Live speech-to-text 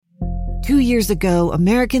2 years ago,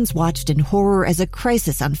 Americans watched in horror as a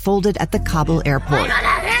crisis unfolded at the Kabul airport.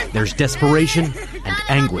 There's desperation and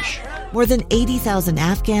anguish. More than 80,000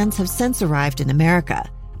 Afghans have since arrived in America,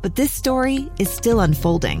 but this story is still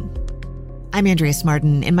unfolding. I'm Andrea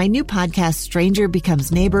Smartin. In my new podcast, Stranger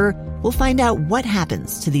Becomes Neighbor, we'll find out what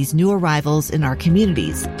happens to these new arrivals in our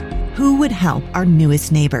communities. Who would help our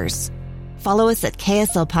newest neighbors? Follow us at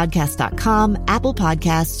kslpodcast.com, Apple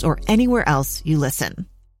Podcasts, or anywhere else you listen.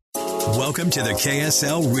 Welcome to the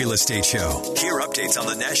KSL Real Estate Show. Hear updates on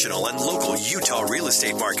the national and local Utah real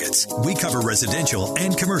estate markets. We cover residential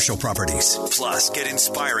and commercial properties. Plus, get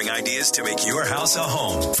inspiring ideas to make your house a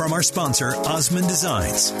home from our sponsor, Osmond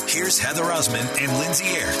Designs. Here's Heather Osmond and Lindsay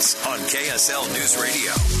Ayers on KSL News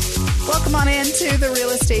Radio. Welcome on into the Real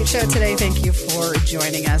Estate Show today. Thank you for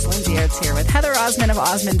joining us. Lindsay Ayers here with Heather Osmond of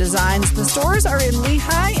Osmond Designs. The stores are in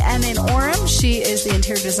Lehigh and in Orem. She is the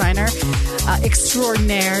interior designer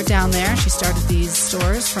extraordinaire down there. She started these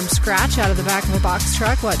stores from scratch out of the back of a box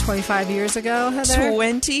truck, 25 years ago, Heather?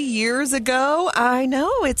 20 years ago. I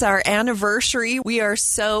know. It's our anniversary. We are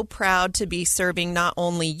so proud to be serving not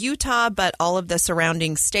only Utah, but all of the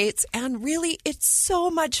surrounding states. And really, it's so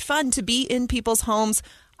much fun to be in people's homes.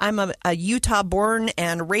 I'm a Utah-born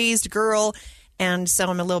and raised girl, and so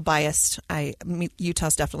I'm a little biased.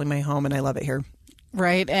 Utah's definitely my home, and I love it here.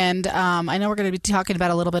 Right, and I know we're going to be talking about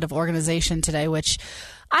a little bit of organization today, which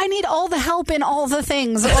I need all the help in all the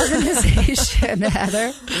things organization,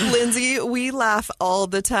 Heather. Lindsay, we laugh all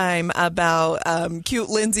the time about cute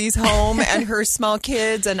Lindsay's home and her small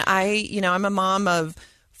kids, and I'm a mom of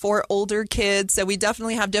 4 older kids, so we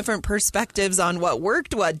definitely have different perspectives on what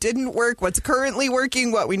worked, what didn't work, what's currently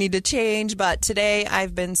working, what we need to change. But today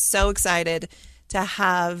I've been so excited to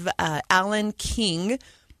have Alan King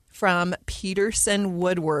from Peterson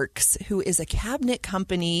Woodworks, who is a cabinet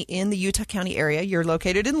company in the Utah County area. You're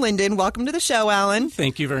located in Linden. Welcome to the show, Alan.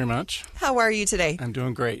 Thank you very much. How are you today? I'm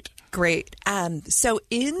doing great. Great. So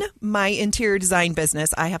in my interior design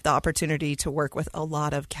business, I have the opportunity to work with a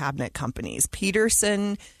lot of cabinet companies.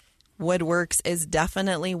 Peterson Woodworks is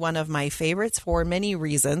definitely one of my favorites for many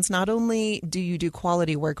reasons. Not only do you do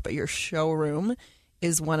quality work, but your showroom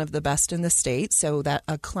is one of the best in the state so that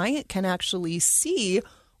a client can actually see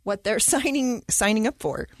what they're signing up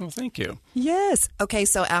for. Well, thank you. Yes. Okay,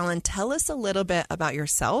 so Alan, tell us a little bit about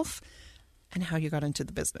yourself and how you got into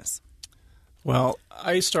the business. Well,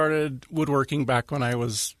 I started woodworking back when I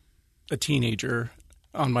was a teenager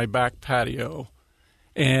on my back patio.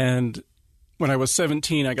 And when I was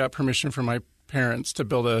 17, I got permission from my parents to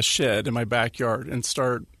build a shed in my backyard and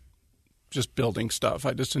start just building stuff.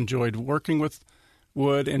 I just enjoyed working with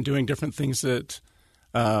wood and doing different things that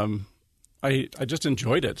I just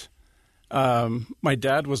enjoyed it. My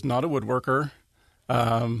dad was not a woodworker.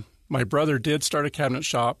 My brother did start a cabinet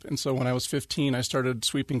shop, and so when I was 15, I started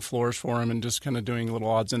sweeping floors for him and just kind of doing little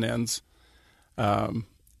odds and ends. And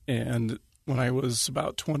when I was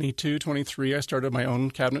about 22, 23, I started my own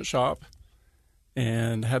cabinet shop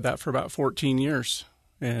and had that for about 14 years.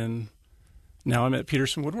 And now I'm at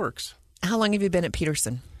Peterson Woodworks. How long have you been at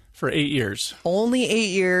Peterson? For 8 years. Only 8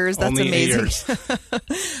 years. That's Only amazing. 8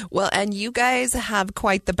 years. Well, and you guys have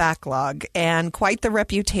quite the backlog and quite the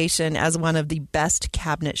reputation as one of the best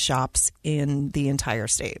cabinet shops in the entire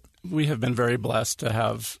state. We have been very blessed to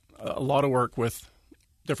have a lot of work with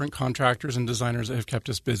different contractors and designers that have kept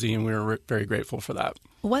us busy, and we're very grateful for that.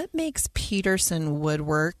 What makes Peterson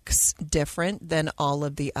Woodworks different than all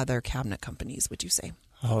of the other cabinet companies, would you say?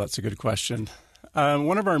 Oh, that's a good question.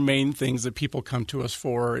 One of our main things that people come to us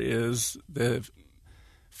for is the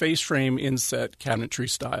face frame inset cabinetry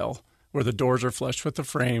style, where the doors are flush with the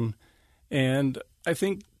frame. And I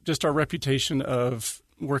think just our reputation of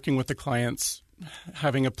working with the clients,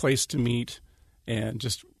 having a place to meet, and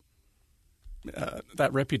just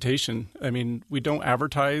that reputation. I mean, we don't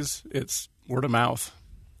advertise. It's word of mouth.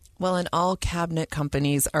 Well, and all cabinet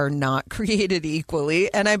companies are not created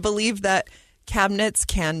equally. And I believe that cabinets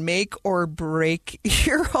can make or break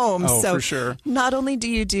your home. Oh, so for sure. Not only do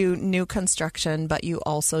you do new construction, but you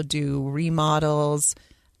also do remodels,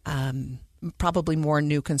 probably more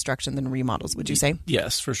new construction than remodels, would you say?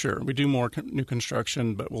 Yes, for sure. We do more new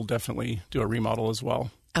construction, but we'll definitely do a remodel as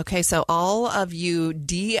well. Okay, so all of you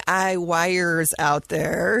DIYers out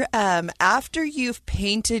there, after you've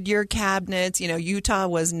painted your cabinets, Utah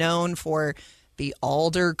was known for the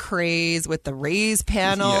alder craze with the raised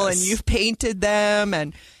panel, yes. And you've painted them,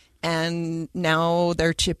 and now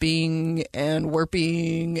they're chipping and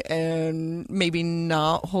warping and maybe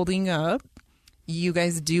not holding up. You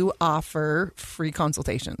guys do offer free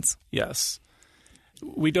consultations. Yes.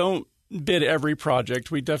 We don't bid every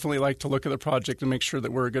project. We definitely like to look at the project and make sure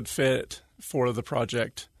that we're a good fit for the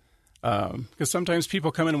project. Because sometimes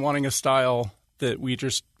people come in wanting a style that we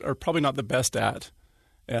just are probably not the best at.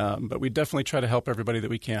 But we definitely try to help everybody that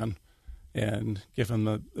we can and give them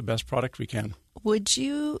the best product we can. Would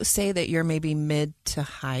you say that you're maybe mid to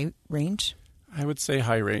high range? I would say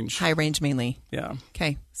high range. High range mainly. Yeah.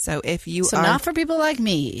 Okay. So if you So are... not for people like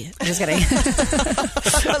me. I'm just kidding.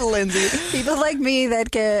 Lindsay. People like me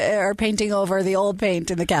that are painting over the old paint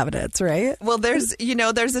in the cabinets, right? Well, there's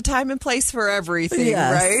a time and place for everything,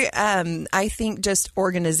 Yes. right? I think just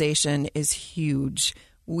organization is huge.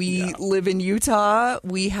 We live in Utah.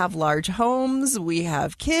 We have large homes. We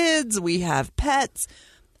have kids. We have pets.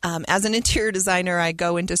 As an interior designer, I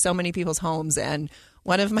go into so many people's homes, and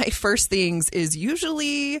one of my first things is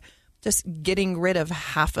usually just getting rid of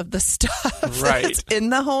half of the stuff that's in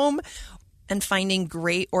the home and finding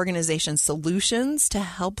great organization solutions to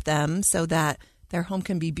help them so that their home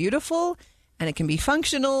can be beautiful and it can be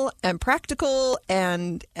functional and practical,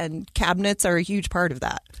 and cabinets are a huge part of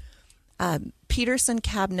that. Peterson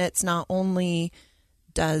Cabinets not only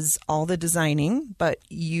does all the designing, but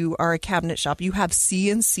you are a cabinet shop. You have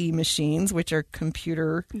CNC machines, which are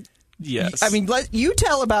computer. Yes. I mean, let you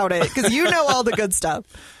tell about it because you know all the good stuff.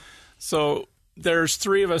 So there's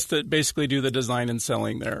three of us that basically do the design and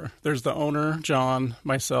selling there. There's the owner, John,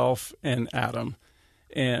 myself, and Adam.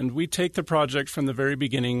 And we take the project from the very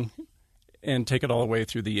beginning and take it all the way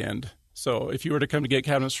through the end. So if you were to come to get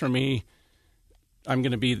cabinets from me, I'm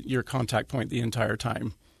going to be your contact point the entire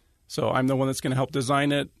time. So I'm the one that's going to help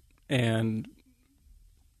design it and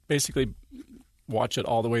basically watch it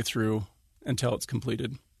all the way through until it's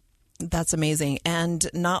completed. That's amazing. And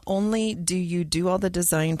not only do you do all the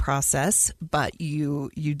design process, but you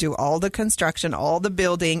do all the construction, all the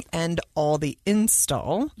building, and all the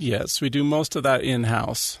install. Yes, we do most of that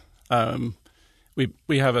in-house.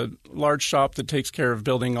 We have a large shop that takes care of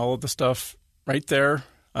building all of the stuff right there.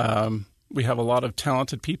 We have a lot of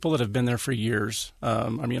talented people that have been there for years. Our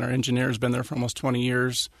engineer's been there for almost 20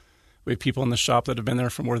 years. We have people in the shop that have been there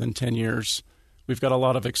for more than 10 years. We've got a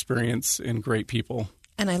lot of experience and great people.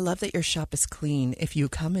 And I love that your shop is clean. If you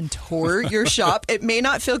come and tour your shop, it may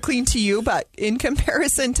not feel clean to you, but in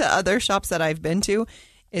comparison to other shops that I've been to,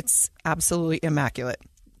 it's absolutely immaculate.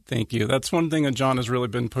 Thank you. That's one thing that John has really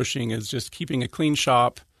been pushing is just keeping a clean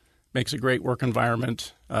shop. Makes a great work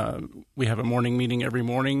environment. We have a morning meeting every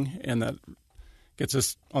morning, and that gets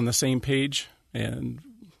us on the same page, and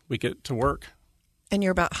we get to work. And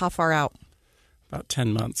you're about how far out? About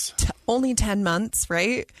 10 months. Only 10 months,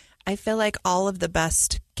 right? I feel like all of the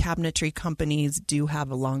best cabinetry companies do have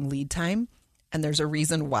a long lead time, and there's a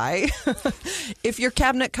reason why. If your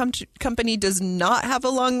cabinet company does not have a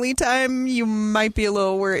long lead time, you might be a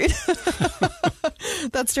little worried.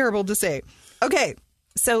 That's terrible to say. Okay.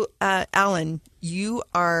 So, Alan, you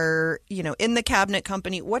are, in the cabinet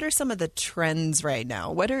company. What are some of the trends right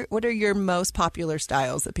now? What are your most popular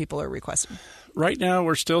styles that people are requesting? Right now,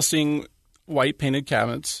 we're still seeing white painted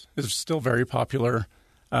cabinets. It's still very popular.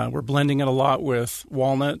 We're blending it a lot with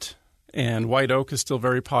walnut, and white oak is still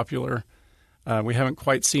very popular. We haven't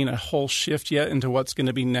quite seen a whole shift yet into what's going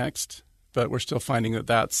to be next, but we're still finding that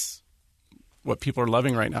that's what people are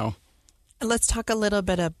loving right now. Let's talk a little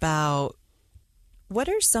bit about what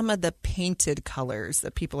are some of the painted colors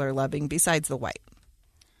that people are loving besides the white?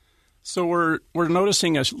 So we're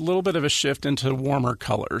noticing a little bit of a shift into warmer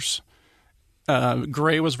colors.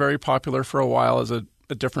 Gray was very popular for a while as a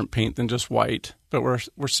different paint than just white, but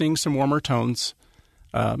we're seeing some warmer tones.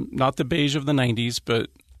 Not the beige of the 90s, but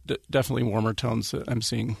definitely warmer tones that I'm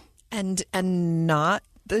seeing. And not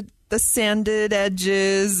the sanded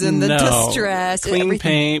edges and the distress. Clean everything.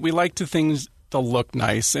 Paint. We like things to look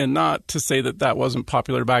nice, and not to say that wasn't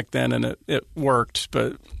popular back then and it worked,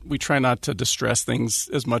 but we try not to distress things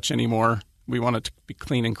as much anymore. We want it to be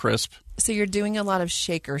clean and crisp. So you're doing a lot of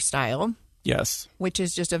shaker style. Yes. Which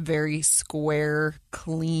is just a very square,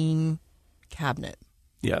 clean cabinet.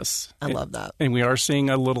 Yes. I love that. And we are seeing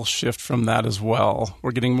a little shift from that as well.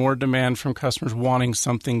 We're getting more demand from customers wanting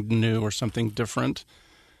something new or something different.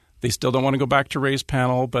 They still don't want to go back to raised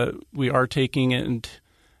panel, but we are taking it and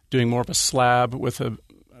doing more of a slab with a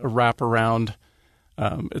wrap around.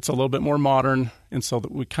 It's a little bit more modern, and so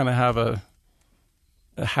that we kind of have a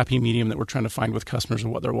happy medium that we're trying to find with customers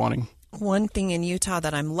and what they're wanting. One thing in Utah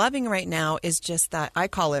that I'm loving right now is just that I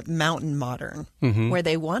call it mountain modern, where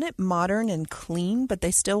they want it modern and clean, but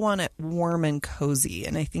they still want it warm and cozy.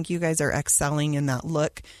 And I think you guys are excelling in that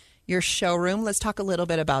look. Your showroom, let's talk a little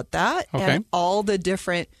bit about that and all the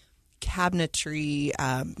different cabinetry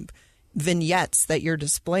vignettes that you're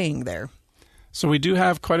displaying there. So we do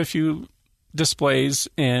have quite a few displays,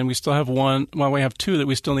 and we still have we have two that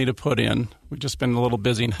we still need to put in. We've just been a little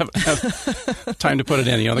busy and haven't had time to put it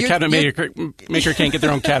in. The cabinet maker can't get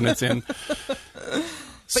their own cabinets in.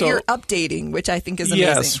 But you're updating, which I think is amazing.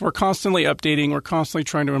 Yes, we're constantly updating. We're constantly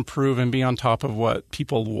trying to improve and be on top of what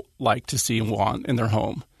people like to see and want in their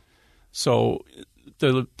home. So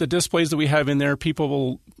the displays that we have in there, people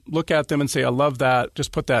will look at them and say, I love that.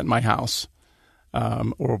 Just put that in my house.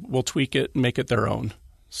 Or we'll tweak it and make it their own.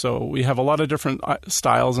 So we have a lot of different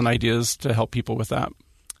styles and ideas to help people with that.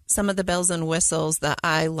 Some of the bells and whistles that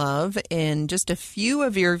I love in just a few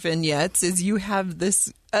of your vignettes is you have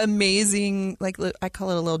this amazing, like I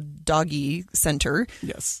call it a little doggy center.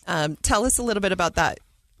 Yes. Tell us a little bit about that.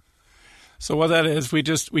 So what that is,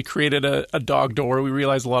 we created a dog door. We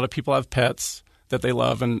realize a lot of people have pets that they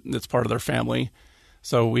love and it's part of their family.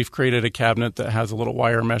 So we've created a cabinet that has a little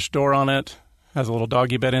wire mesh door on it, has a little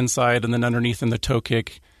doggy bed inside, and then underneath in the toe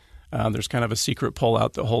kick, there's kind of a secret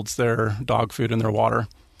pull-out that holds their dog food and their water.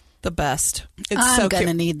 The best. I'm going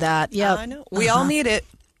to need that. Yeah, I know. We all need it.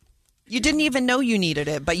 You didn't even know you needed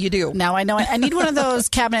it, but you do. Now I know. I need one of those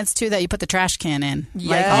cabinets, too, that you put the trash can in. Yes.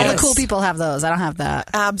 Like, all the cool people have those. I don't have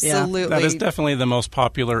that. Absolutely. Yeah. That is definitely the most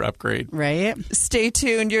popular upgrade. Right. Stay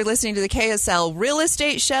tuned. You're listening to the KSL Real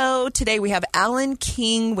Estate Show. Today we have Alan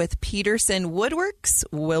King with Peterson Woodworks.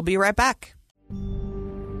 We'll be right back.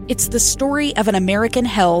 It's the story of an American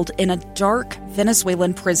held in a dark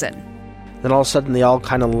Venezuelan prison. Then all of a sudden, they all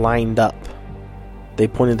kind of lined up. They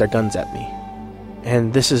pointed their guns at me.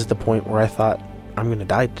 And this is the point where I thought, I'm going to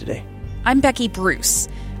die today. I'm Becky Bruce.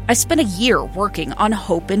 I spent a year working on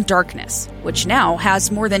Hope in Darkness, which now has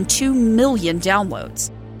more than 2 million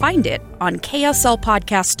downloads. Find it on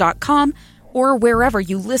kslpodcast.com or wherever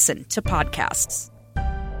you listen to podcasts.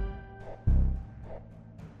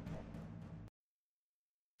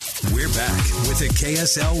 We're back with the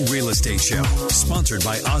KSL Real Estate Show, sponsored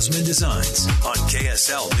by Osmond Designs on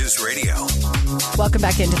KSL News Radio. Welcome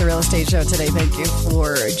back into the Real Estate Show today. Thank you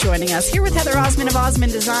for joining us. Here with Heather Osmond of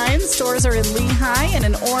Osmond Designs. Stores are in Lehigh and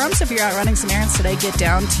in Orem. So if you're out running some errands today, get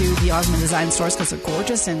down to the Osmond Design stores because they're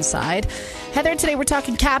gorgeous inside. Heather, today we're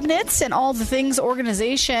talking cabinets and all the things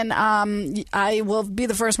organization. I will be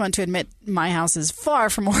the first one to admit my house is far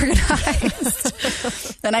from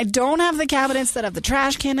organized. And I don't have the cabinets that have the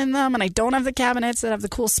trash can in them, and I don't have the cabinets that have the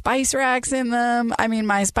cool spice racks in them. I mean,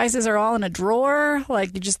 my spices are all in a drawer.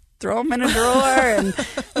 Like, you just throw them in a drawer, and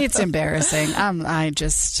it's embarrassing. I'm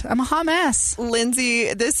a hot mess.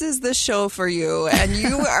 Lindsay, this is the show for you, and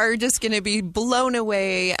you are just going to be blown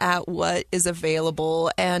away at what is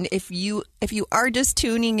available. And if you are just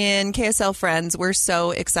tuning in, KSL friends, we're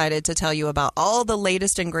so excited to tell you about all the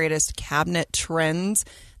latest and greatest cabinet trends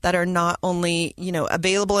that are not only,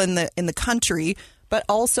 available in the country, but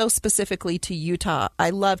also specifically to Utah. I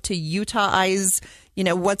love to Utah-ize,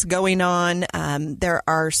 what's going on. There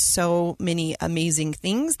are so many amazing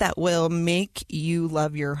things that will make you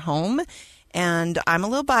love your home. And I'm a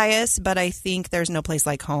little biased, but I think there's no place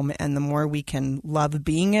like home. And the more we can love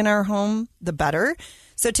being in our home, the better.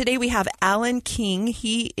 So today we have Alan King.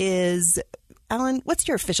 Alan, what's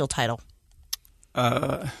your official title?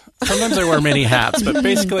 Sometimes I wear many hats, but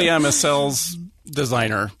basically I'm a sales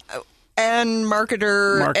designer. And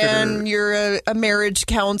marketer, and you're a marriage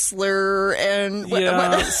counselor, and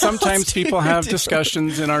sometimes people have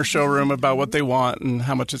discussions in our showroom about what they want and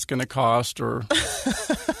how much it's going to cost, or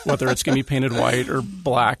whether it's going to be painted white or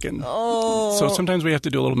black, and so sometimes we have to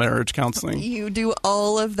do a little marriage counseling. You do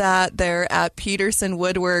all of that there at Peterson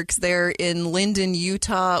Woodworks. They're in Linden,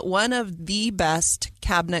 Utah, one of the best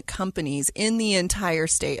cabinet companies in the entire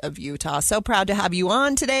state of Utah. So proud to have you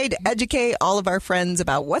on today to educate all of our friends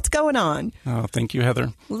about what's going on. Oh, thank you,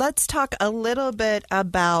 Heather. Let's talk a little bit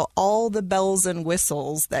about all the bells and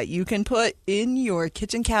whistles that you can put in your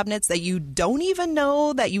kitchen cabinets that you don't even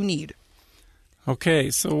know that you need. Okay,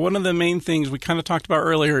 so one of the main things we kind of talked about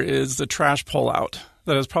earlier is the trash pull-out.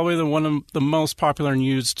 That is probably one of the most popular and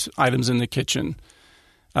used items in the kitchen.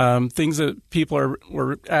 Things that people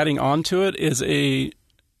were adding onto it is a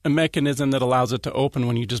mechanism that allows it to open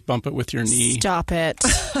when you just bump it with your knee. Stop it.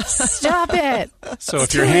 Stop it. So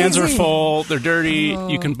if your hands are full, they're dirty,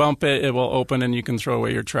 you can bump it, it will open, and you can throw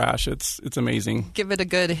away your trash. It's amazing. Give it a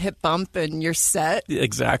good hip bump and you're set.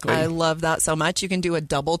 Exactly. I love that so much. You can do a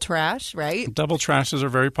double trash, right? Double trashes are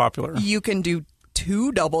very popular. You can do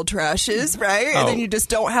 2 double trashes, right? And then you just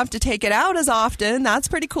don't have to take it out as often. That's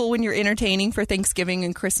pretty cool when you're entertaining for Thanksgiving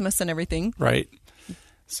and Christmas and everything. Right.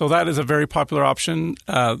 So that is a very popular option.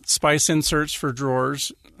 Spice inserts for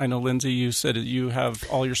drawers. I know, Lindsay, you said that you have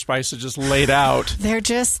all your spices just laid out.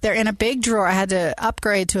 They're in a big drawer. I had to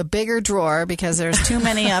upgrade to a bigger drawer because there's too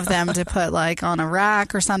many of them to put like on a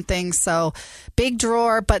rack or something. So big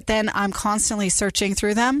drawer, but then I'm constantly searching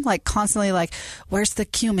through them, like constantly like, where's the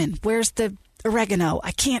cumin? Where's the oregano?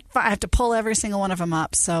 I have to pull every single one of them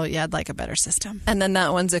up. So yeah, I'd like a better system. And then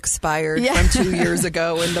that one's expired from 2 years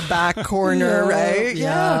ago in the back corner, right?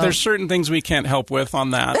 Yeah. There's certain things we can't help with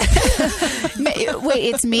on that. Wait,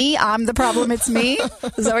 it's me? I'm the problem. It's me?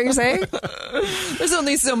 Is that what you're saying? There's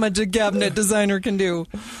only so much a cabinet designer can do.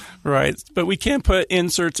 Right. But we can put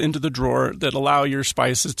inserts into the drawer that allow your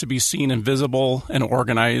spices to be seen and visible and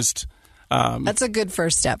organized. That's a good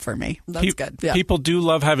first step for me. That's good. Yeah. People do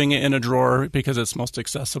love having it in a drawer because it's most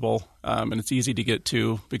accessible and it's easy to get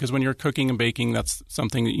to. Because when you're cooking and baking, that's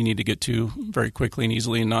something that you need to get to very quickly and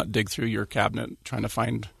easily and not dig through your cabinet trying to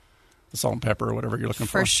find the salt and pepper or whatever you're looking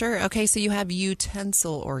for. For sure. Okay, so you have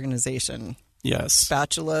utensil organization. Yes.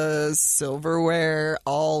 Spatulas, silverware,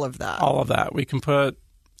 all of that. All of that. We can put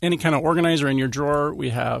any kind of organizer in your drawer. We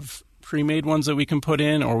have pre-made ones that we can put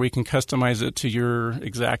in, or we can customize it to your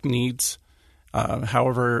exact needs,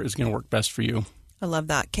 however is going to work best for you. I love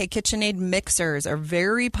that. Okay, KitchenAid mixers are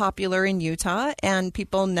very popular in Utah, and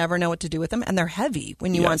people never know what to do with them, and they're heavy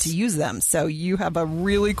when you want to use them. So you have a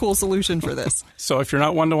really cool solution for this. So if you're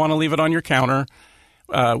not one to want to leave it on your counter,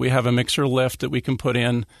 we have a mixer lift that we can put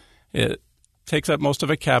in. It takes up most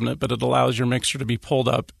of a cabinet, but it allows your mixer to be pulled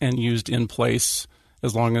up and used in place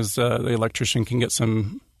as long as the electrician can get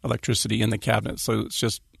some electricity in the cabinet. So it's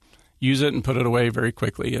just use it and put it away very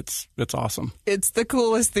quickly. It's awesome. It's the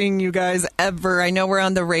coolest thing, you guys, ever. I know we're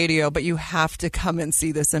on the radio, but you have to come and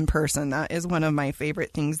see this in person. That is one of my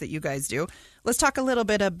favorite things that you guys do. Let's talk a little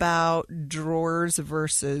bit about drawers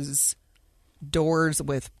versus doors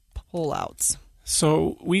with pullouts.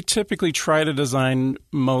 So we typically try to design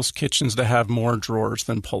most kitchens to have more drawers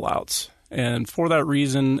than pullouts. And for that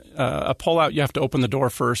reason, a pullout, you have to open the door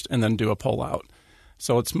first and then do a pullout.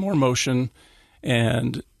 So it's more motion,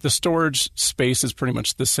 and the storage space is pretty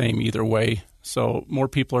much the same either way. So more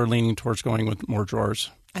people are leaning towards going with more drawers.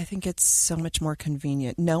 I think it's so much more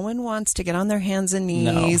convenient. No one wants to get on their hands and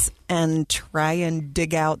knees and try and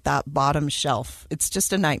dig out that bottom shelf. It's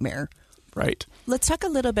just a nightmare. Right. Let's talk a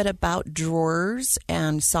little bit about drawers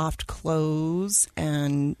and soft close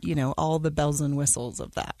and, all the bells and whistles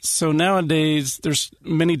of that. So nowadays, there's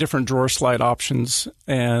many different drawer slide options,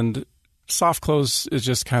 and soft close is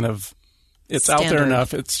just kind of, it's standard. Out there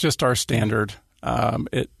enough. It's just our standard.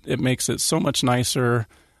 It makes it so much nicer.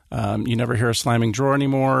 You never hear a slamming drawer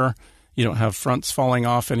anymore. You don't have fronts falling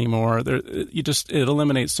off anymore. It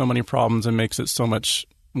eliminates so many problems and makes it so much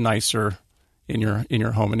nicer in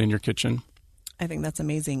your home and in your kitchen. I think that's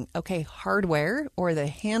amazing. Okay, hardware or the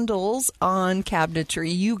handles on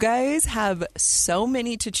cabinetry. You guys have so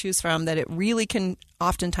many to choose from that it really can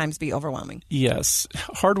oftentimes be overwhelming. Yes.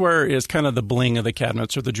 Hardware is kind of the bling of the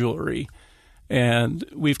cabinets or the jewelry. And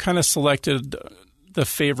we've kind of selected the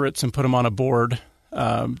favorites and put them on a board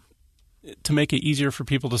to make it easier for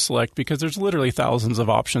people to select, because there's literally thousands of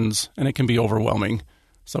options and it can be overwhelming.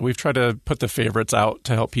 So we've tried to put the favorites out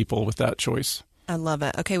to help people with that choice. I love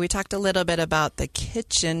it. Okay, we talked a little bit about the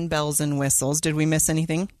kitchen bells and whistles. Did we miss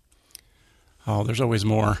anything? Oh, there's always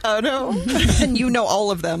more. Oh, no. And you know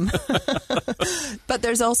all of them. But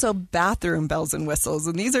there's also bathroom bells and whistles.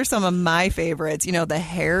 And these are some of my favorites. The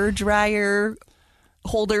hair dryer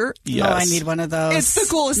holder. Yes. Oh, I need one of those. It's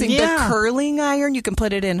the coolest thing. Yeah. The curling iron, you can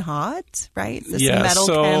put it in hot, right? This metal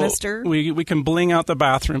canister. We can bling out the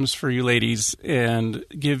bathrooms for you ladies and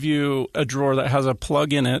give you a drawer that has a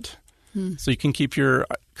plug in it. So you can keep your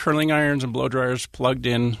curling irons and blow dryers plugged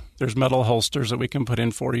in. There's metal holsters that we can put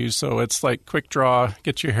in for you. So it's like quick draw,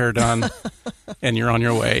 get your hair done, and you're on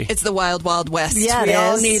your way. It's the wild, wild west. Yeah, we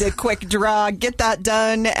all need a quick draw, get that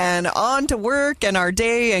done, and on to work and our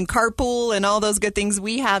day and carpool and all those good things.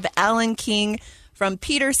 We have Alan King from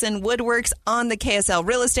Peterson Woodworks on the KSL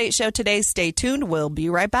Real Estate Show today. Stay tuned. We'll be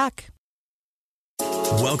right back.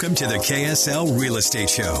 Welcome to the KSL Real Estate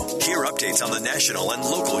Show. Hear updates on the national and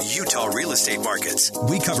local Utah real estate markets.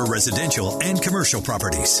 We cover residential and commercial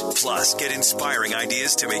properties. Plus, get inspiring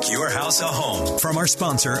ideas to make your house a home from our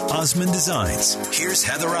sponsor, Osmond Designs. Here's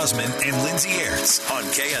Heather Osmond and Lindsay Aerts on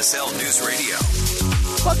KSL News Radio.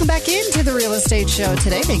 Welcome back into the Real Estate Show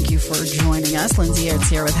today. Thank you for joining us. Lindsay Aerts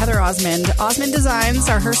here with Heather Osmond. Osmond Designs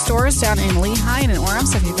are her stores down in Lehi and in Orem.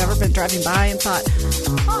 So if you've ever been driving by and thought,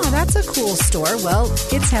 oh, that's a cool store, well,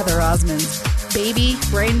 it's Heather Osmond's baby,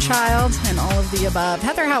 brainchild, and all of the above.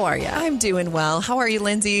 Heather, how are you? I'm doing well. How are you,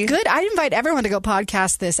 Lindsay? Good. I invite everyone to go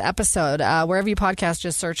podcast this episode. Wherever you podcast,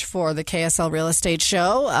 just search for the KSL Real Estate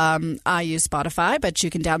Show. I use Spotify, but you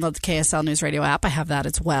can download the KSL News Radio app. I have that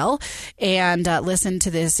as well. And listen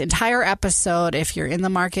to this entire episode if you're in the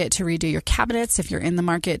market to redo your cabinets, if you're in the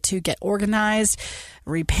market to get organized,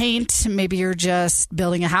 repaint. Maybe you're just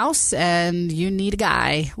building a house and you need a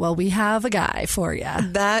guy. Well, we have a guy for you.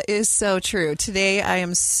 That is so true. Today, I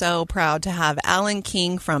am so proud to have Alan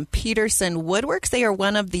King from Peterson Woodworks. They are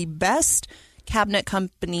one of the best cabinet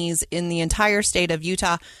companies in the entire state of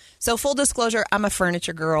Utah. So full disclosure, I'm a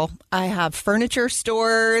furniture girl. I have furniture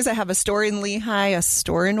stores. I have a store in Lehi, a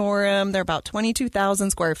store in Orem. They're about 22,000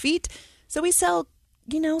 square feet. So we sell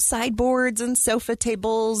sideboards and sofa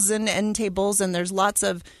tables and end tables, and there's lots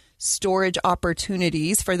of storage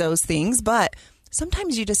opportunities for those things. But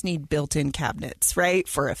sometimes you just need built-in cabinets, right?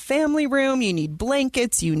 For a family room, you need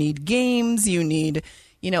blankets, you need games, you need,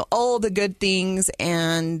 all the good things.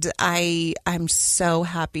 And I'm so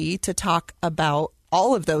happy to talk about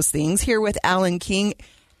all of those things here with Alan King.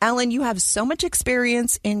 Alan, you have so much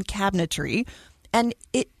experience in cabinetry, and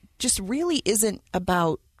it just really isn't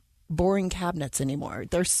about boring cabinets anymore.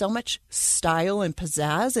 There's so much style and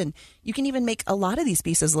pizzazz, and you can even make a lot of these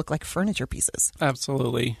pieces look like furniture pieces.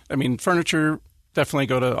 Absolutely. I mean, furniture, definitely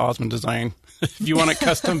go to Osmond Design. If you want it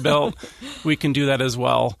custom built, we can do that as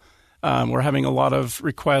well. We're having a lot of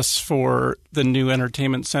requests for the new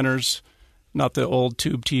entertainment centers, not the old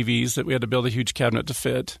tube TVs that we had to build a huge cabinet to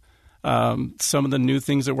fit. Some of the new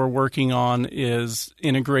things that we're working on is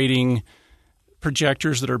integrating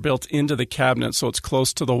projectors that are built into the cabinet so it's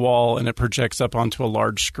close to the wall and it projects up onto a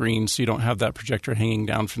large screen so you don't have that projector hanging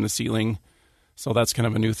down from the ceiling. So that's kind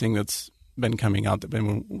of a new thing that's been coming out that we've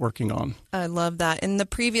been working on. I love that. In the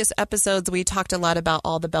previous episodes, we talked a lot about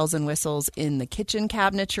all the bells and whistles in the kitchen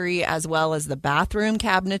cabinetry as well as the bathroom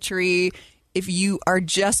cabinetry. If you are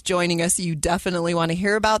just joining us, you definitely want to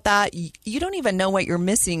hear about that. You don't even know what you're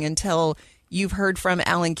missing until you've heard from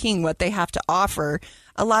Alan King, what they have to offer.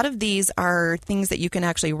 A lot of these are things that you can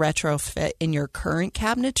actually retrofit in your current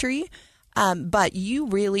cabinetry, but you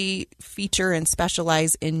really feature and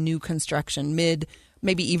specialize in new construction,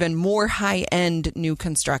 maybe even more high-end new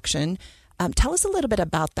construction. Tell us a little bit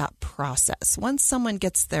about that process. Once someone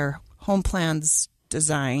gets their home plans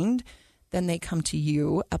designed, then they come to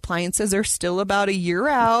you. Appliances are still about a year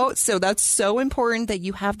out, so that's so important that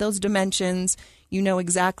you have those dimensions. You know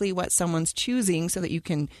exactly what someone's choosing so that you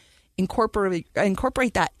can incorporate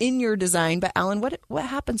that in your design. But Alan, what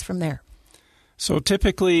happens from there? So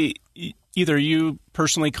typically, either you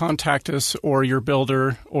personally contact us or your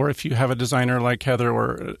builder, or if you have a designer like Heather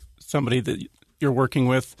or somebody that you're working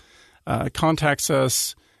with, contacts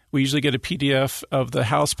us. We usually get a PDF of the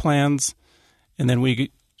house plans, and then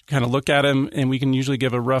we kind of look at them, and we can usually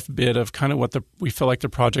give a rough bid of kind of what we feel like the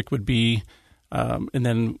project would be, and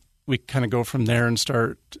then we kind of go from there and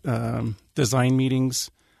start design meetings.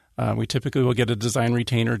 We typically will get a design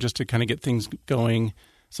retainer just to kind of get things going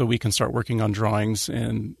so we can start working on drawings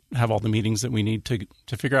and have all the meetings that we need to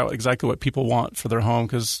figure out exactly what people want for their home,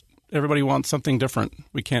 because everybody wants something different.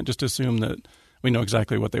 We can't just assume that we know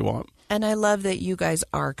exactly what they want. And I love that you guys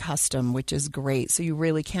are custom, which is great. So you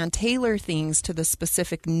really can tailor things to the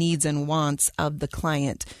specific needs and wants of the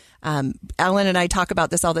client. Alan and I talk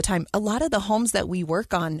about this all the time. A lot of the homes that we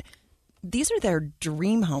work on, these are their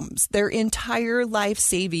dream homes. Their entire life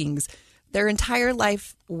savings, their entire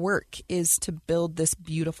life work is to build this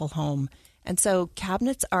beautiful home. And so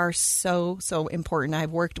cabinets are so, so important.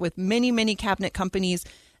 I've worked with many, many cabinet companies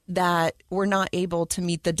that were not able to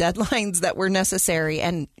meet the deadlines that were necessary.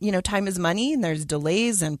 And, time is money, and there's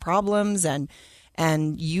delays and problems,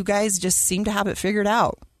 and you guys just seem to have it figured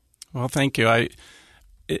out. Well, thank you.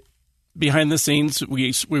 Behind the scenes,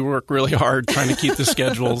 we work really hard trying to keep the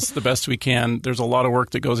schedules the best we can. There's a lot of work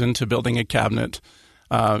that goes into building a cabinet.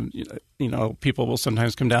 People will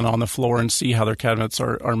sometimes come down on the floor and see how their cabinets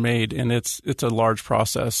are made, and it's a large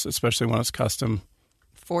process, especially when it's custom.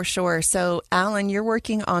 For sure. So, Alan, you're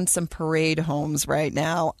working on some parade homes right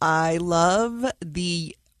now. I love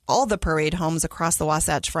all the parade homes across the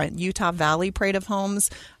Wasatch Front. Utah Valley Parade of Homes.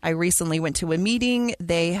 I recently went to a meeting.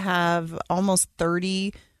 They have almost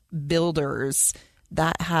 30 builders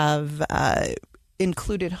that have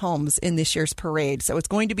included homes in this year's parade. So it's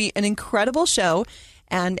going to be an incredible show.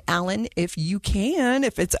 And Alan, if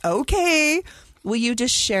it's okay, will you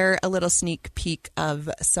just share a little sneak peek of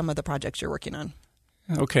some of the projects you're working on?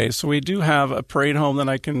 Okay, so we do have a parade home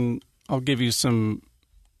that I'll give you some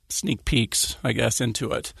sneak peeks, I guess,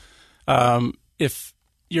 into it. If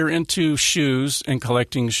you're into shoes and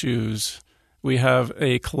collecting shoes, we have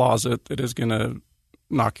a closet that is going to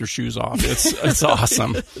knock your shoes off. It's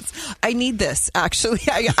awesome. I need this, actually.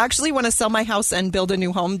 I actually want to sell my house and build a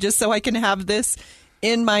new home just so I can have this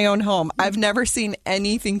in my own home. I've never seen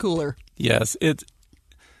anything cooler. Yes.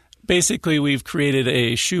 Basically, we've created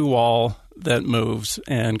a shoe wall that moves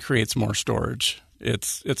and creates more storage.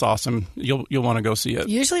 It's awesome. You'll want to go see it.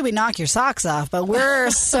 Usually we knock your socks off, but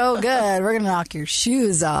we're so good. We're going to knock your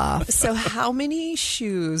shoes off. So how many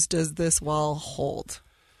shoes does this wall hold?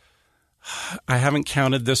 I haven't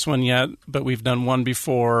counted this one yet, but we've done one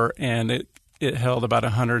before, and it held about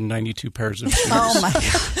 192 pairs of shoes. Oh, my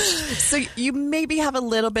gosh. So you maybe have a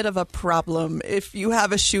little bit of a problem if you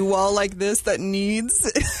have a shoe wall like this that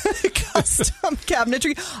needs custom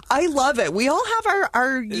cabinetry. I love it. We all have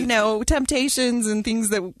our temptations and things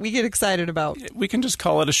that we get excited about. We can just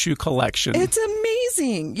call it a shoe collection. It's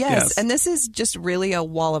amazing. Yes. And this is just really a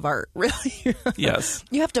wall of art, really. Yes.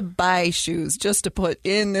 You have to buy shoes just to put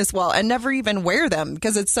in this wall and never even wear them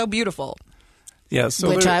because it's so beautiful. Yes, so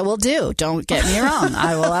which I will do. Don't get me wrong.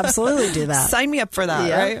 I will absolutely do that. Sign me up for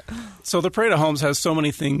that, right? So the Parade of Homes has so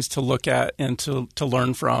many things to look at and to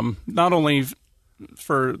learn from, not only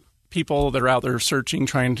for people that are out there searching,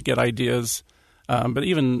 trying to get ideas, but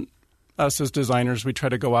even us as designers, we try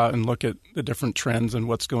to go out and look at the different trends and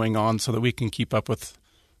what's going on so that we can keep up with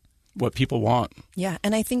what people want. Yeah,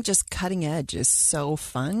 and I think just cutting edge is so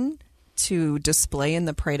fun to display in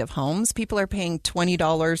the Parade of Homes. People are paying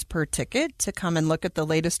 $20 per ticket to come and look at the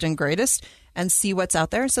latest and greatest and see what's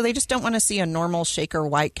out there. So they just don't want to see a normal shaker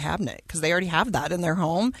white cabinet because they already have that in their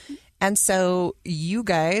home. And so you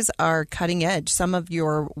guys are cutting edge. Some of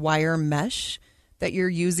your wire mesh that you're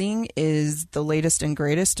using is the latest and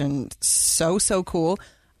greatest and so cool.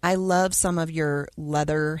 I love some of your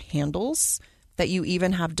leather handles that you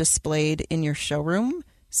even have displayed in your showroom.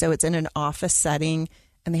 So it's in an office setting.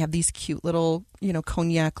 And they have these cute little,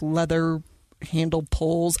 cognac leather handle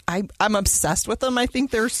pulls. I'm obsessed with them. I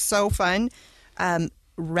think they're so fun.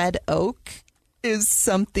 Red oak is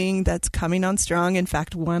something that's coming on strong. In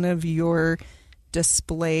fact, one of your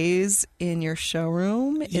displays in your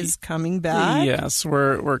showroom is coming back. Yes,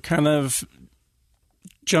 we're kind of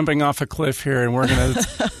jumping off a cliff here, and we're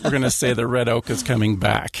gonna say the red oak is coming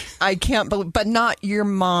back. I can't believe, but not your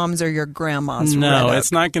mom's or your grandma's. No, red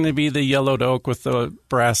it's not going to be the yellowed oak with the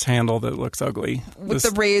brass handle that looks ugly with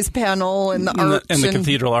the raised panel and the arch and the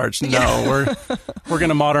cathedral arch. No, we're going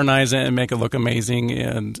to modernize it and make it look amazing,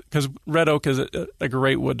 and because red oak is a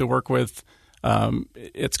great wood to work with,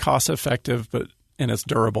 it's cost effective, and it's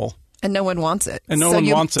durable. And no one wants it. And no one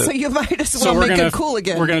wants it. So you might as well make it cool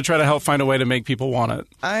again. We're going to try to help find a way to make people want it.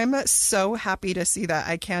 I'm so happy to see that.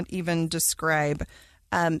 I can't even describe.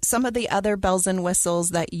 Some of the other bells and whistles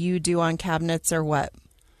that you do on cabinets are what?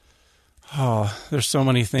 Oh, there's so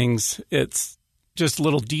many things. It's just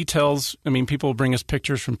little details. I mean, people bring us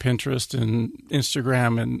pictures from Pinterest and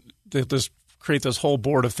Instagram, and they just create this whole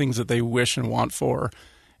board of things that they wish and want for.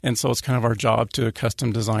 And so it's kind of our job to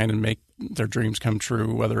custom design and make their dreams come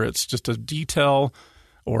true, whether it's just a detail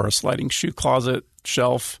or a sliding shoe closet,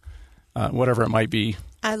 shelf, whatever it might be.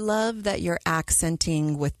 I love that you're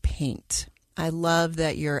accenting with paint. I love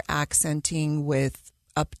that you're accenting with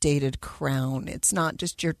updated crown. It's not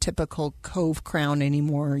just your typical Cove crown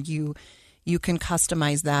anymore. You can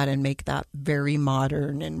customize that and make that very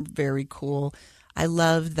modern and very cool. I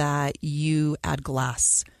love that you add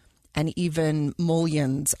glass and even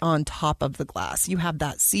mullions on top of the glass. You have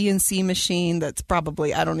that CNC machine that's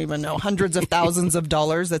probably, I don't even know, hundreds of thousands of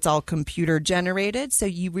dollars that's all computer generated. So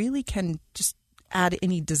you really can just add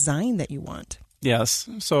any design that you want. Yes.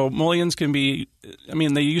 So mullions can be,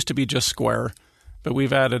 they used to be just square, but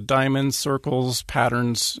we've added diamonds, circles,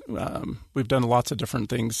 patterns. We've done lots of different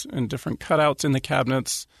things and different cutouts in the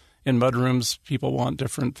cabinets. In mudrooms, people want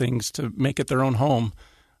different things to make it their own home,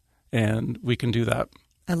 and we can do that.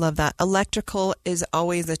 I love that. Electrical is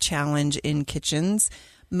always a challenge in kitchens.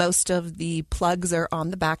 Most of the plugs are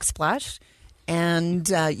on the backsplash, and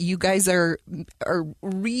you guys are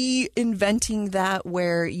reinventing that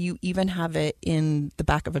where you even have it in the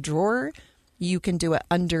back of a drawer. You can do it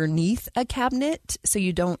underneath a cabinet so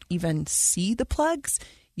you don't even see the plugs.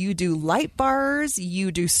 You do light bars.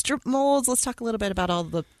 You do strip molds. Let's talk a little bit about all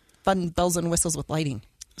the fun bells and whistles with lighting.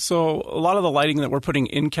 So a lot of the lighting that we're putting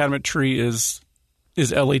in cabinetry is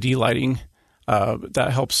LED lighting. That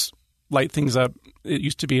helps light things up. It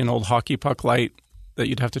used to be an old hockey puck light that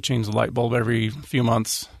you'd have to change the light bulb every few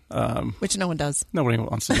months. Which no one does. Nobody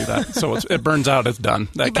wants to do that. So it burns out, it's done.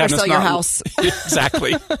 You better sell your house.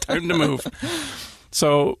 Exactly. Time to move.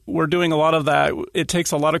 So we're doing a lot of that. It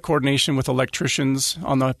takes a lot of coordination with electricians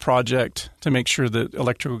on the project to make sure that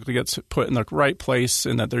electrical gets put in the right place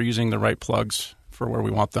and that they're using the right plugs for where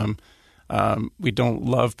we want them. We don't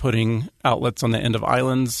love putting outlets on the end of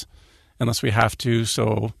islands unless we have to.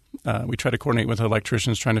 So we try to coordinate with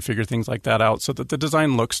electricians trying to figure things like that out so that the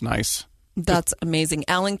design looks nice. That's amazing.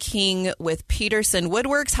 Alan King with Peterson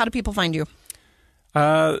Woodworks. How do people find you?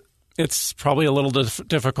 It's probably a little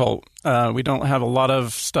difficult. We don't have a lot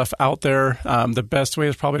of stuff out there. The best way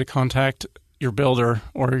is probably to contact your builder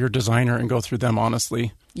or your designer and go through them,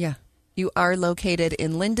 honestly. Yeah. You are located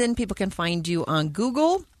in Linden. People can find you on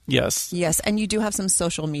Google. Yes. Yes. And you do have some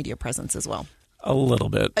social media presence as well. A little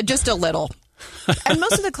bit. Just a little. And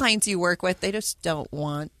most of the clients you work with, they just don't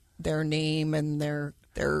want their name and their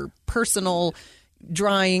personal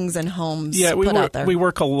drawings and homes put out there. We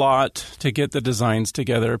work a lot to get the designs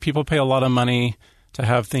together. People pay a lot of money to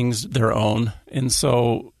have things their own. And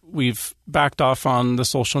so we've backed off on the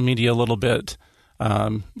social media a little bit.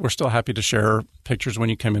 We're still happy to share pictures when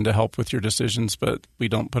you come in to help with your decisions, but we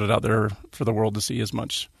don't put it out there for the world to see as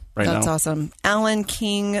much right now. That's awesome. Alan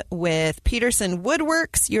King with Peterson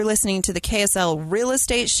Woodworks. You're listening to the KSL Real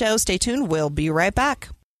Estate Show. Stay tuned. We'll be right back.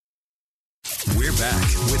 We're back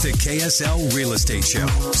with the KSL Real Estate Show,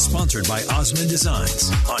 sponsored by Osmond Designs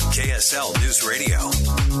on KSL News Radio.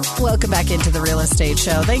 Welcome back into the Real Estate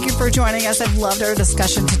Show. Thank you for joining us. I've loved our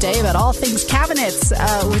discussion today about all things cabinets,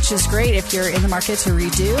 which is great if you're in the market to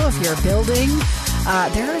redo, if you're building.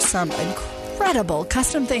 There are some incredible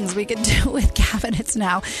custom things we can do with cabinets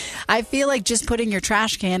now. I feel like just putting your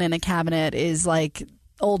trash can in a cabinet is like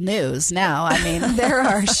old news now. I mean, there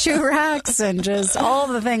are shoe racks and just all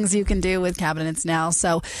the things you can do with cabinets now.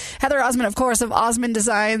 So Heather Osmond, of course, of Osmond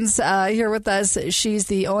Designs, here with us. She's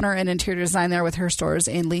the owner and interior designer with her stores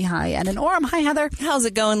in Lehigh and in Orem. Hi, Heather. How's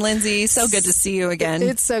it going, Lindsay? So good to see you again.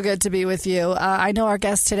 It's so good to be with you. I know our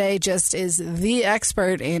guest today just is the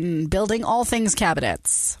expert in building all things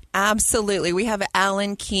cabinets. Absolutely. We have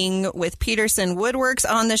Alan King with Peterson Woodworks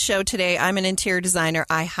on the show today. I'm an interior designer.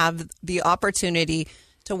 I have the opportunity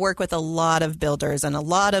to work with a lot of builders and a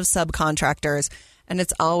lot of subcontractors, and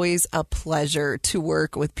it's always a pleasure to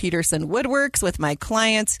work with Peterson Woodworks with my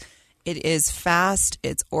clients. It is fast,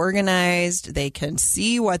 it's organized, they can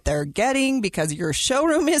see what they're getting because your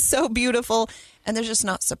showroom is so beautiful, and there's just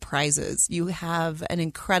not surprises. You have an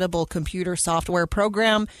incredible computer software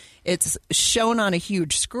program. It's shown on a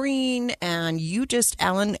huge screen, and you just,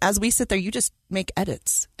 Alan, as we sit there, you just make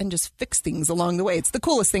edits and just fix things along the way. It's the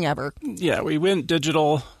coolest thing ever. Yeah, we went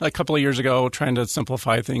digital a couple of years ago, trying to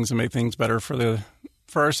simplify things and make things better for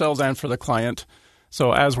ourselves and for the client.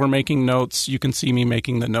 So as we're making notes, you can see me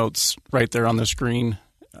making the notes right there on the screen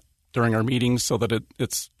during our meetings so that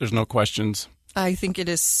there's no questions. I think it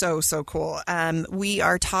is so, so cool. We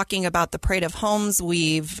are talking about the Parade of Homes.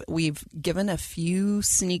 We've given a few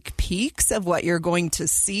sneak peeks of what you're going to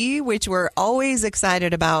see, which we're always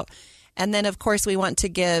excited about. And then, of course, we want to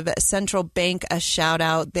give Central Bank a shout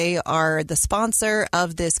out. They are the sponsor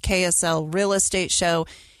of this KSL Real Estate Show.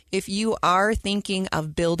 If you are thinking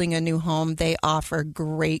of building a new home, they offer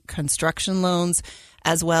great construction loans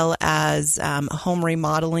as well as home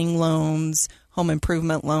remodeling loans, home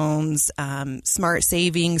improvement loans, smart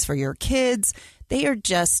savings for your kids. They are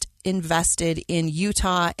just invested in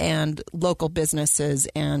Utah and local businesses,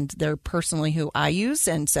 and they're personally who I use.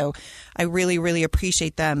 And so I really, really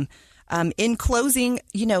appreciate them. In closing,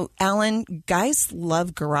 Alan, guys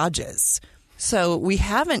love garages. So we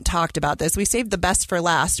haven't talked about this. We saved the best for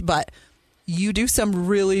last, but you do some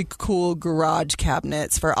really cool garage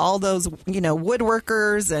cabinets for all those,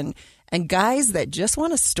 woodworkers and guys that just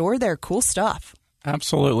want to store their cool stuff.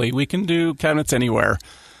 Absolutely. We can do cabinets anywhere.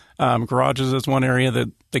 Garages is one area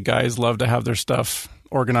that the guys love to have their stuff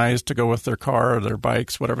organized to go with their car or their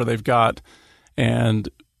bikes, whatever they've got. And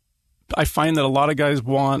I find that a lot of guys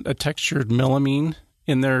want a textured melamine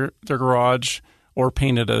in their garage or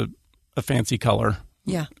painted a fancy color.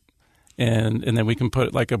 Yeah. And then we can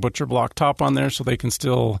put like a butcher block top on there so they can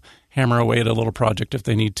still hammer away at a little project if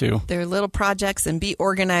they need to. They're little projects and be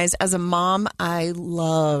organized. As a mom, I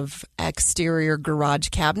love exterior garage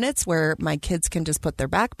cabinets where my kids can just put their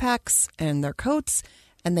backpacks and their coats,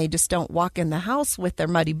 and they just don't walk in the house with their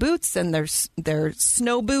muddy boots and their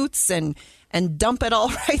snow boots and dump it all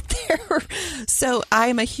right there. So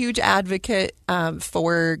I'm a huge advocate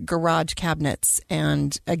for garage cabinets.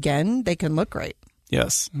 And again, they can look great.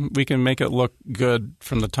 Yes, we can make it look good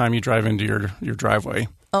from the time you drive into your driveway.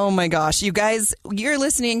 Oh my gosh. You guys, you're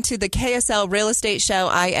listening to the KSL Real Estate Show.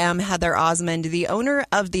 I am Heather Osmond, the owner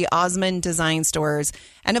of the Osmond Design Stores.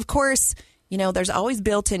 And of course, You know, there's always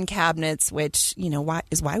built-in cabinets, which, you know,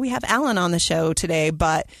 is why we have Alan on the show today.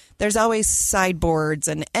 But there's always sideboards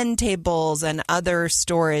and end tables and other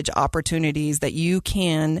storage opportunities that you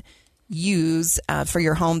can use for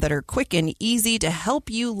your home that are quick and easy to help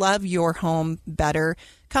you love your home better.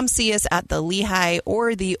 Come see us at the Lehigh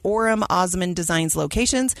or the Orem Osmond Designs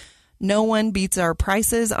locations. No one beats our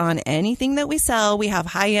prices on anything that we sell. We have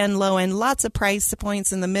high-end, low-end, lots of price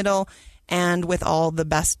points in the middle, and with all the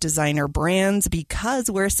best designer brands. Because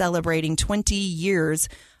we're celebrating 20 years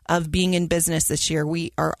of being in business this year,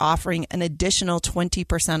 we are offering an additional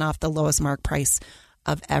 20% off the lowest mark price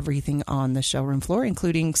of everything on the showroom floor,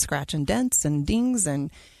 including scratch and dents and dings and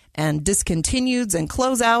discontinueds and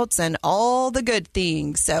closeouts and all the good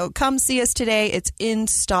things. So come see us today. It's in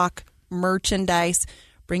stock merchandise.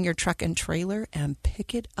 Bring your truck and trailer and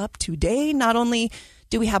pick it up today. Not only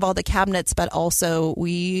do we have all the cabinets, but also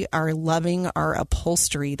we are loving our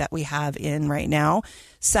upholstery that we have in right now.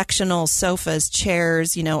 Sectional sofas,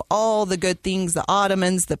 chairs, you know, all the good things, the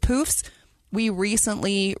ottomans, the poofs. We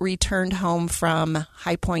recently returned home from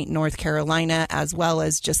High Point, North Carolina, as well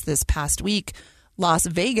as just this past week, Las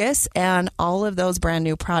Vegas, and all of those brand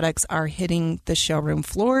new products are hitting the showroom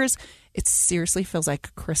floors. It seriously feels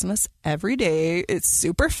like Christmas every day. It's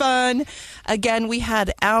super fun. Again, we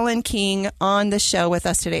had Alan King on the show with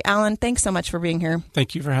us today. Alan, thanks so much for being here.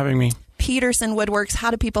 Thank you for having me. Peterson Woodworks,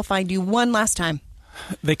 how do people find you one last time?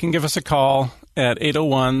 They can give us a call at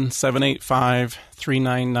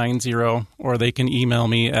 801-785-3990, or they can email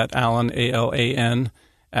me at Alan, A-L-A-N,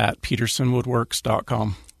 at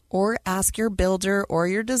petersonwoodworks.com. Or ask your builder or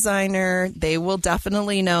your designer. They will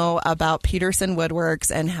definitely know about Peterson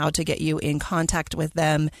Woodworks and how to get you in contact with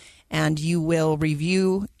them. And you will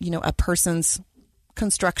review, you know, a person's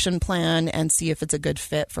construction plan and see if it's a good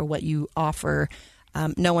fit for what you offer.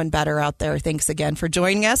 No one better out there. Thanks again for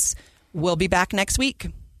joining us. We'll be back next week.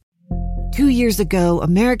 2 years ago,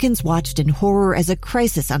 Americans watched in horror as a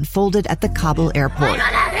crisis unfolded at the Kabul airport.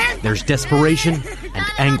 There's desperation and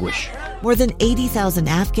anguish. More than 80,000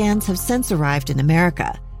 Afghans have since arrived in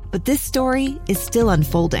America, but this story is still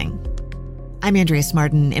unfolding. I'm Andrea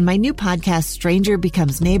Smartin. In my new podcast, Stranger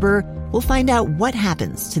Becomes Neighbor, we'll find out what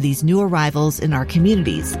happens to these new arrivals in our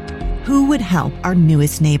communities. Who would help our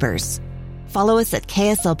newest neighbors? Follow us at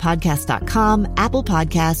kslpodcast.com, Apple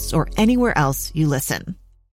Podcasts, or anywhere else you listen.